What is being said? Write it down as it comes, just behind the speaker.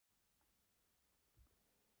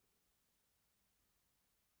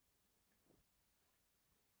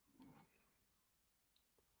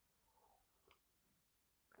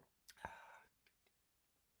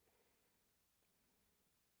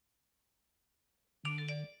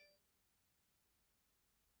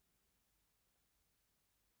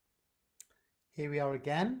Here we are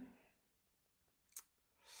again.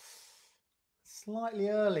 Slightly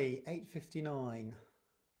early, 8:59.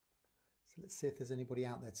 So let's see if there's anybody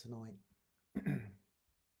out there tonight.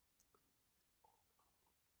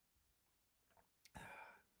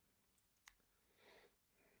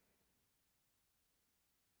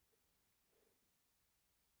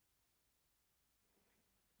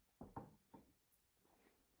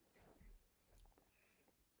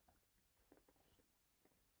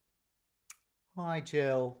 Hi,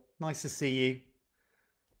 Jill. Nice to see you.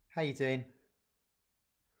 How you doing?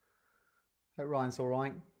 Hope Ryan's all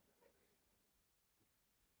right.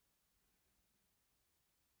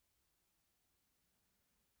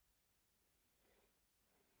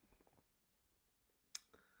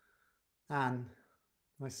 Anne,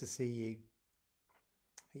 nice to see you.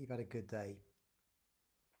 Hope you've had a good day.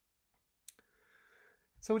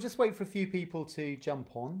 So we'll just wait for a few people to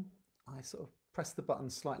jump on. I sort of pressed the button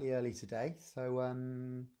slightly early today. So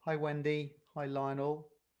hi, Wendy. Hi, Lionel.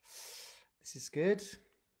 This is good.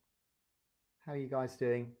 How are you guys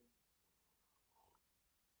doing?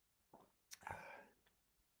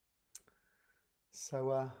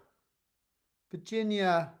 So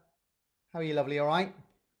Virginia, how are you, lovely? All right?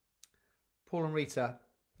 Paul and Rita,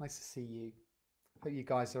 nice to see you. Hope you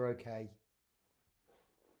guys are okay.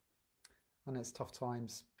 I know it's tough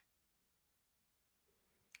times.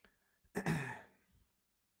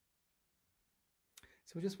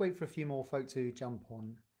 So we'll just wait for a few more folk to jump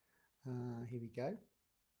on. Here we go.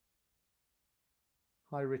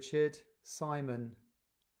 Hi, Richard, Simon,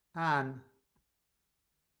 Anne.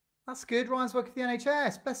 That's good. Ryan's working for the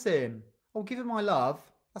NHS. Bless him. Oh, give him my love.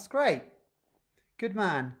 That's great. Good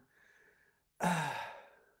man.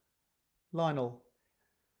 Lionel.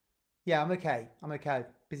 Yeah, I'm okay. I'm okay.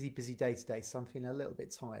 Busy day today, so I'm feeling a little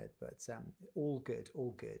bit tired, but all good,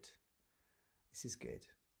 all good. This is good.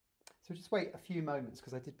 So just wait a few moments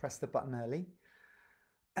because I did press the button early.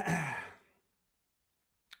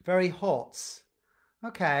 Very hot.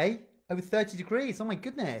 Okay, over 30 degrees. Oh my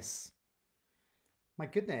goodness. My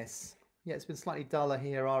goodness. Yeah, it's been slightly duller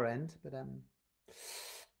here our end, but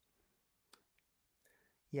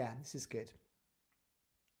yeah, this is good.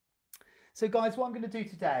 So guys, what I'm going to do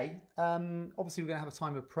today, obviously we're going to have a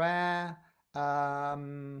time of prayer.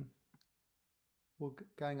 We're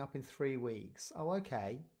going up in 3 weeks. Oh,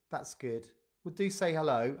 okay. That's good. We'll do say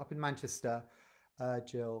hello up in Manchester.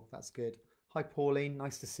 Jill, that's good. Hi, Pauline.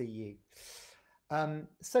 Nice to see you.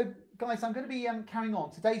 So guys, I'm going to be carrying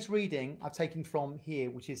on. Today's reading I've taken from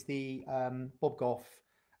here, which is the Bob Goff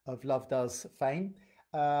of Love Does fame.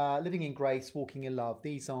 Living in Grace, Walking in Love.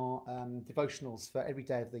 These are devotionals for every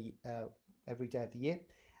day of the year.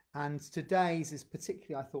 And today's is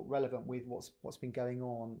particularly, I thought, relevant with what's been going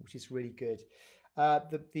on, which is really good.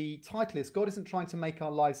 The title is God Isn't Trying to Make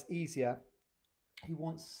Our Lives Easier. He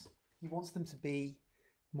wants them to be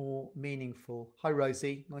more meaningful. Hi,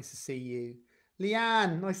 Rosie. Nice to see you.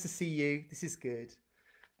 Leanne, nice to see you. This is good.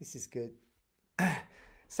 This is good.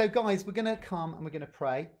 So, guys, we're going to come and we're going to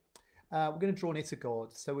pray. We're going to draw near to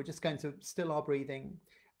God. So we're just going to still our breathing,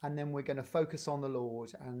 and then we're going to focus on the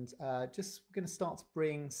Lord, and just we're going to start to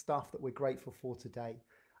bring stuff that we're grateful for today.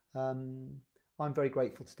 I'm very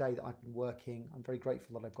grateful today that I've been working. I'm very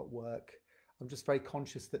grateful that I've got work. I'm just very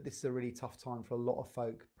conscious that this is a really tough time for a lot of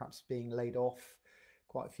folk, perhaps being laid off.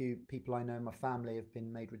 Quite a few people I know in my family have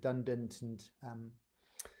been made redundant and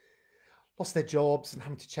lost their jobs and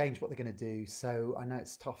having to change what they're going to do. So I know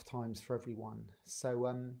it's tough times for everyone.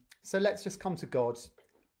 So let's just come to God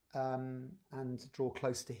and draw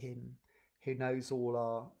close to Him, who knows all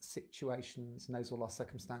our situations, knows all our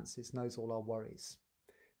circumstances, knows all our worries.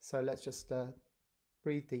 So let's just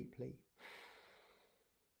breathe deeply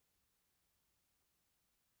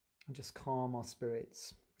and just calm our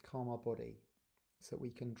spirits, calm our body, so that we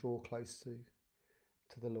can draw close to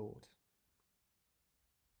the Lord.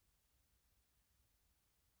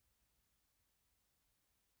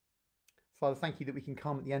 Father, thank you that we can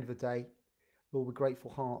come at the end of the day, Lord, with grateful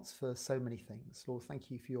hearts for so many things. Lord, thank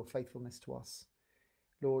you for your faithfulness to us.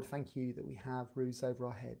 Lord, thank you that we have roofs over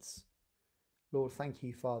our heads. Lord, thank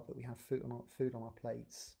you, Father, that we have food on our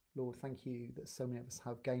plates. Lord, thank you that so many of us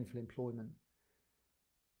have gainful employment.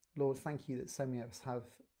 Lord, thank you that so many of us have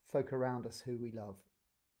folk around us who we love.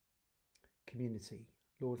 Community.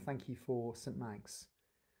 Lord, thank you for St. Mag's.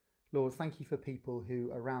 Lord, thank you for people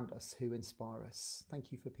who are around us who inspire us.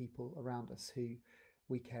 Thank you for people around us who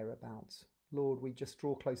we care about. Lord, we just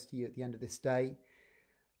draw close to you at the end of this day.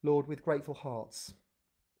 Lord, with grateful hearts.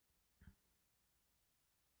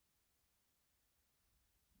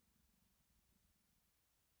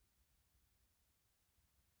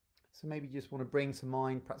 So maybe you just want to bring to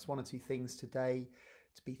mind perhaps one or two things today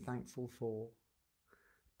to be thankful for.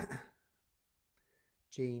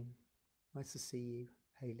 Jean, nice to see you.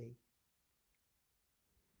 Hayley.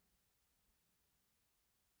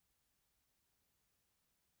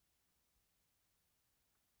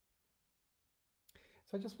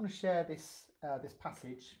 So I just want to share this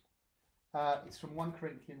passage. It's from 1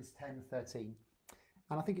 Corinthians 10:13,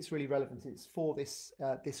 and I think it's really relevant. It's for this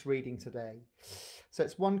reading today. So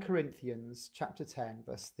it's 1 Corinthians chapter 10,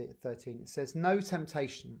 verse 13. It says, "No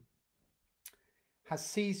temptation has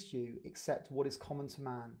seized you except what is common to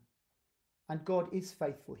man. And God is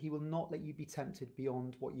faithful. He will not let you be tempted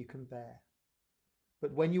beyond what you can bear.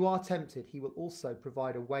 But when you are tempted, he will also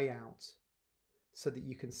provide a way out so that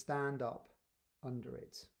you can stand up under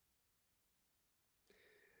it."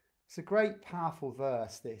 It's a great, powerful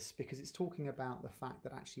verse, this, because it's talking about the fact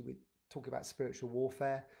that actually we talk about spiritual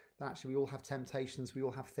warfare, that actually we all have temptations, we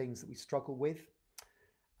all have things that we struggle with.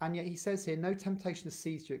 And yet he says here, no temptation has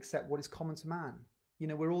seized you except what is common to man. You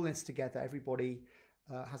know, we're all in this together. Everybody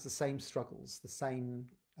has the same struggles, the same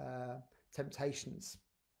temptations.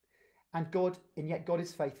 And yet God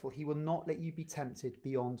is faithful. He will not let you be tempted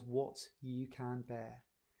beyond what you can bear.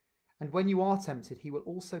 And when you are tempted, he will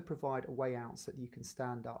also provide a way out so that you can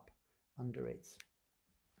stand up under it.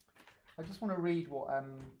 I just want to read what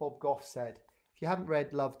Bob Goff said. If you haven't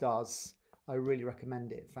read Love Does, I really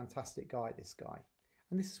recommend it. Fantastic guy, this guy.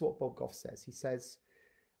 And this is what Bob Goff says. He says,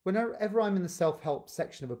 "Whenever I'm in the self-help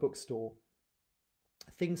section of a bookstore,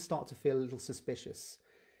 things start to feel a little suspicious.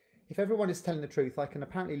 If everyone is telling the truth, I can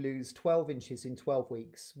apparently lose 12 inches in 12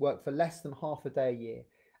 weeks, work for less than half a day a year,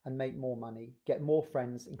 and make more money, get more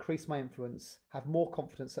friends, increase my influence, have more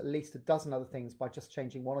confidence, at least a dozen other things by just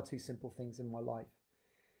changing one or two simple things in my life.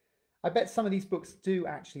 I bet some of these books do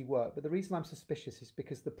actually work, but the reason I'm suspicious is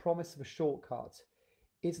because the promise of a shortcut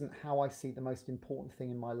isn't how I see the most important thing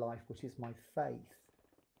in my life, which is my faith.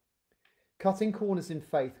 Cutting corners in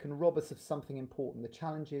faith can rob us of something important, the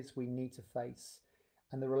challenges we need to face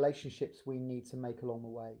and the relationships we need to make along the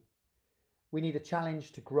way. We need a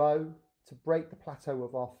challenge to grow, to break the plateau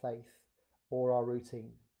of our faith or our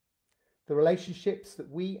routine. The relationships that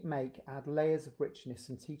we make add layers of richness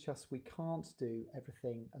and teach us we can't do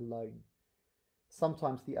everything alone.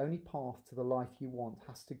 Sometimes the only path to the life you want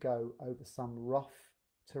has to go over some rough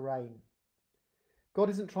terrain. God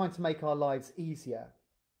isn't trying to make our lives easier.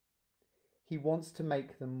 He wants to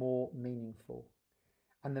make them more meaningful.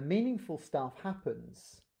 And the meaningful stuff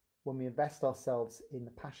happens when we invest ourselves in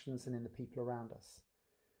the passions and in the people around us.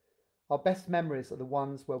 Our best memories are the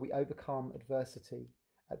ones where we overcome adversity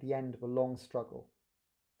at the end of a long struggle.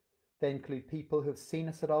 They include people who have seen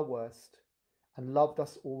us at our worst and loved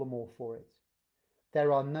us all the more for it.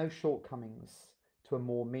 There are no shortcomings to a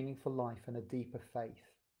more meaningful life and a deeper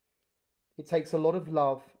faith. It takes a lot of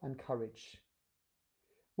love and courage.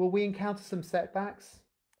 Will we encounter some setbacks?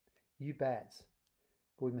 You bet.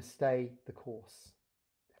 But we must stay the course.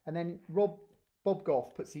 And then Bob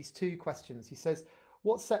Goff puts these two questions. He says,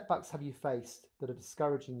 what setbacks have you faced that are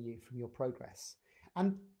discouraging you from your progress?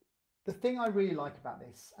 And the thing I really like about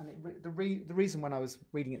this, and the reason when I was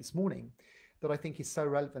reading it this morning that I think is so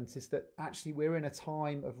relevant, is that actually we're in a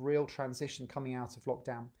time of real transition coming out of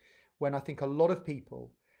lockdown, when I think a lot of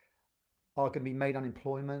people are going to be made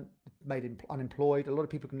unemployed. A lot of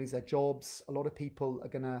people are going to lose their jobs. A lot of people are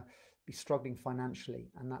going to be struggling financially,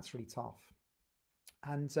 and that's really tough.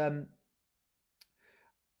 And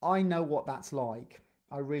I know what that's like.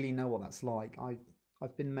 I really know what that's like.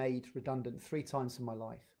 I've been made redundant 3 times in my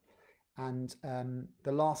life. And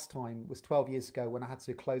the last time was 12 years ago when I had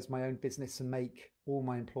to close my own business and make all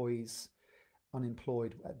my employees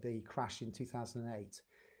unemployed at the crash in 2008.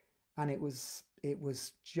 And it was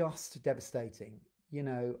just devastating. You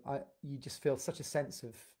know, you just feel such a sense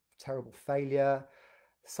of terrible failure,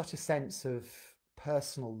 such a sense of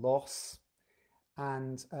personal loss.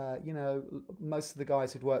 And, you know, most of the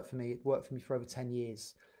guys who'd worked for me for over 10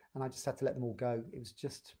 years. And I just had to let them all go. It was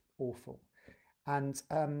just awful. And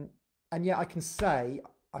yet I can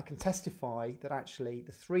testify that actually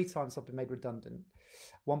the 3 times I've been made redundant,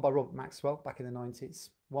 one by Robert Maxwell back in the 90s,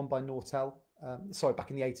 one by Nortel, back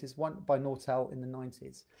in the 80s, one by Nortel in the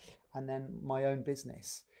 90s, and then my own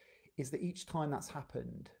business, is that each time that's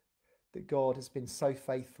happened, that God has been so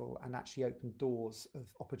faithful and actually opened doors of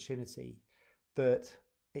opportunity that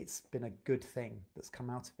it's been a good thing that's come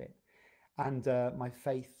out of it. And my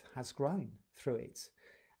faith has grown through it.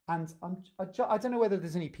 And I don't know whether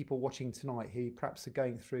there's any people watching tonight who perhaps are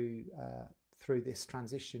going through this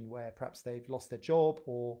transition where perhaps they've lost their job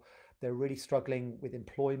or they're really struggling with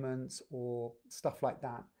employment or stuff like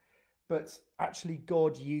that. But actually,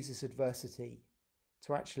 God uses adversity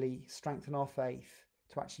to actually strengthen our faith,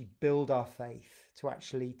 to actually build our faith, to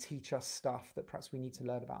actually teach us stuff that perhaps we need to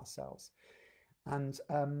learn about ourselves. And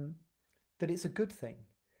that it's a good thing.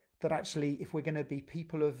 That actually, if we're going to be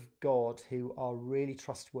people of God who are really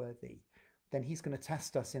trustworthy, then he's going to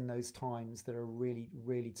test us in those times that are really,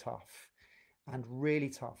 really tough and really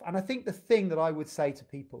tough. And I think the thing that I would say to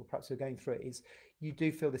people, perhaps who are going through it, is you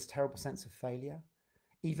do feel this terrible sense of failure,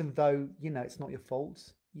 even though, it's not your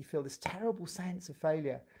fault. You feel this terrible sense of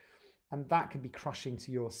failure. And that can be crushing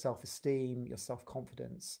to your self-esteem, your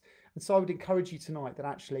self-confidence. And so I would encourage you tonight that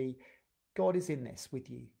actually God is in this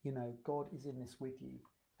with you. God is in this with you.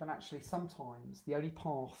 And actually sometimes the only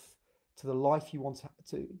path to the life you want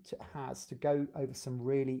to go over some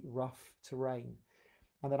really rough terrain,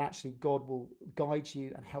 and that actually God will guide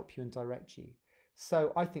you and help you and direct you.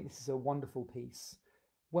 So I think this is a wonderful piece.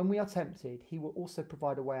 When we are tempted, he will also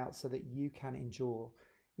provide a way out so that you can endure.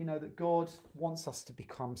 That God wants us to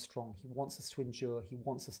become strong. He wants us to endure. He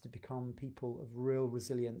wants us to become people of real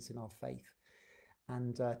resilience in our faith,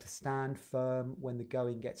 and to stand firm when the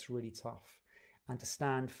going gets really tough, and to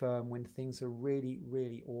stand firm when things are really,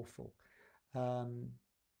 really awful.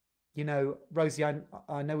 Rosie,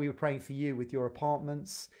 I know we were praying for you with your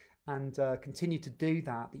apartments, and continue to do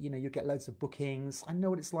that. You'll get loads of bookings. I know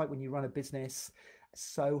what it's like when you run a business. It's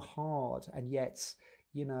so hard, and yet,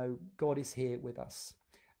 God is here with us.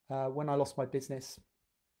 When I lost my business,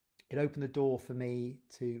 it opened the door for me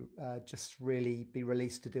to just really be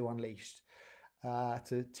released to do Unleashed,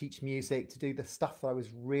 to teach music, to do the stuff that I was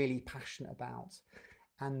really passionate about.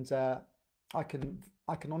 And I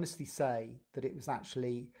can honestly say that it was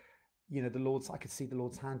actually, I could see the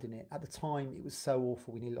Lord's hand in it. At the time, it was so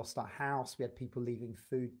awful. We nearly lost our house. We had people leaving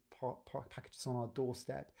food packages on our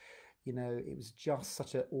doorstep. It was just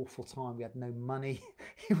such an awful time. We had no money.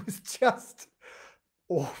 It was just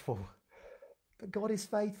awful. But God is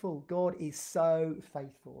faithful. God is so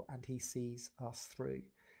faithful, and he sees us through.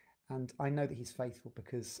 And I know that he's faithful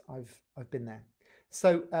because I've been there.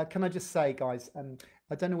 So can I just say, guys,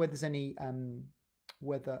 I don't know whether there's any,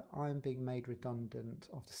 whether I'm being made redundant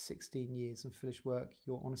after 16 years of finished work.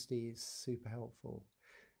 Your honesty is super helpful.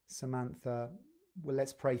 Samantha, well,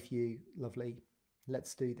 let's pray for you, lovely.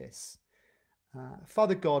 Let's do this.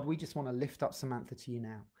 Father God, we just want to lift up Samantha to you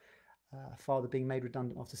now. Father, being made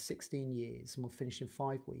redundant after 16 years, and we'll finish in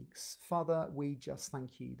 5 weeks. Father, we just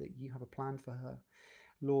thank you that you have a plan for her.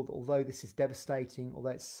 Lord, although this is devastating, although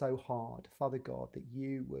it's so hard, Father God, that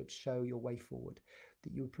you would show your way forward,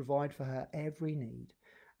 that you would provide for her every need,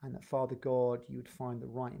 and that, Father God, you would find the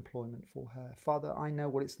right employment for her. Father, I know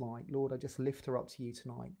what it's like. Lord, I just lift her up to you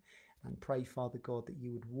tonight and pray, Father God, that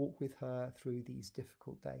you would walk with her through these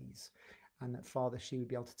difficult days, and that, Father, she would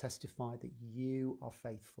be able to testify that you are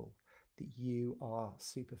faithful, that you are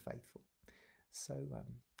super faithful. So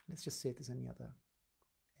let's just see if there's any other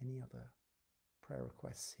prayer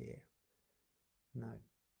requests here. No.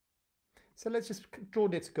 So let's just draw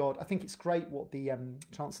near to God. I think it's great what the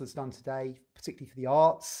Chancellor's done today, particularly for the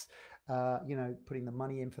arts, putting the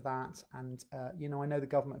money in for that. And, I know the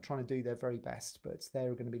government are trying to do their very best, but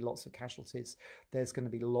there are going to be lots of casualties. There's going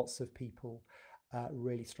to be lots of people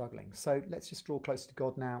really struggling. So let's just draw close to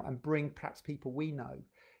God now and bring perhaps people we know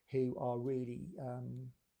who are really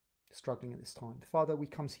struggling at this time. Father, we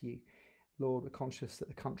come to you. Lord, we're conscious that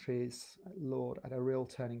the country is, Lord, at a real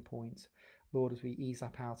turning point. Lord, as we ease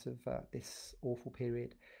up out of this awful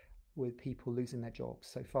period with people losing their jobs.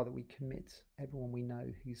 So, Father, we commit everyone we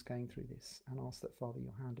know who's going through this and ask that, Father,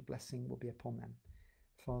 your hand of blessing will be upon them.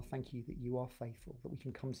 Father, thank you that you are faithful, that we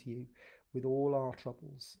can come to you with all our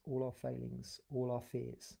troubles, all our failings, all our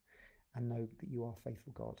fears, and know that you are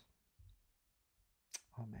faithful God.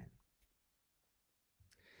 Amen.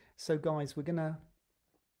 So, guys, we're gonna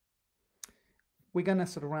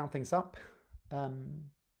sort of round things up.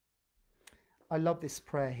 I love this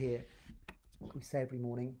prayer here we say every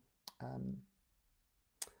morning.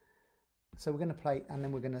 So we're going to play, and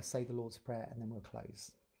then we're going to say the Lord's Prayer, and then we'll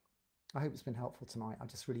close. I hope it's been helpful tonight. I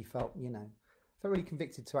just really felt really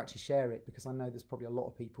convicted to actually share it, because I know there's probably a lot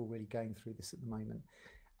of people really going through this at the moment,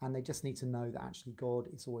 and they just need to know that actually God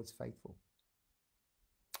is always faithful.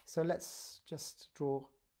 So let's just draw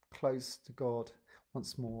close to God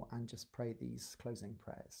once more and just pray these closing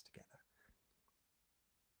prayers together.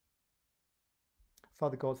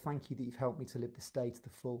 Father God, thank you that you've helped me to live this day to the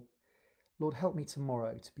full. Lord, help me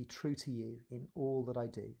tomorrow to be true to you in all that I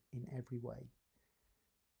do, in every way.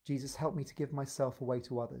 Jesus, help me to give myself away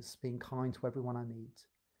to others, being kind to everyone I meet.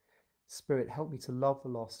 Spirit, help me to love the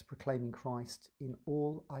lost, proclaiming Christ in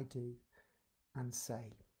all I do and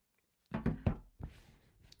say.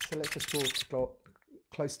 So let's just draw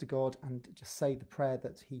close to God and just say the prayer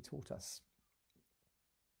that he taught us.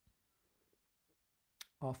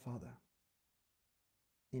 Our Father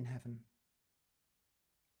in heaven,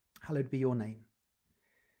 hallowed be your name.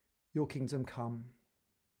 Your kingdom come,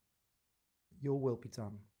 your will be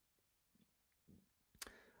done,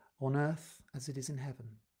 on earth as it is in heaven.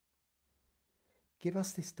 Give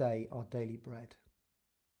us this day our daily bread.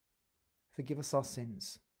 Forgive us our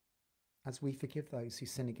sins, as we forgive those who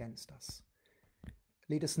sin against us.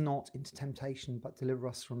 Lead us not into temptation, but deliver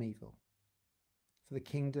us from evil. For the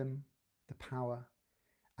kingdom, the power,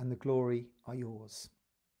 and the glory are yours,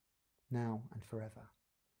 now and forever.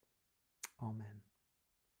 Amen.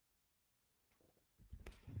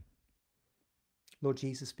 Lord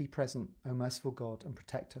Jesus, be present, O merciful God, and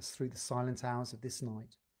protect us through the silent hours of this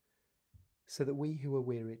night, so that we who are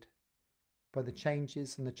wearied by the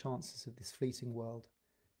changes and the chances of this fleeting world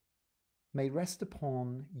may rest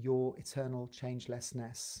upon your eternal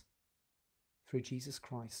changelessness through Jesus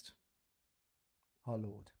Christ, our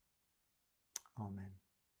Lord. Amen.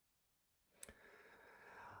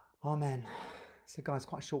 Amen. So guys,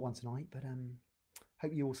 quite a short one tonight, but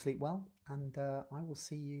hope you all sleep well, and I will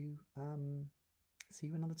see you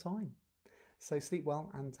another time. So sleep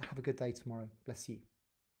well and have a good day tomorrow. Bless you.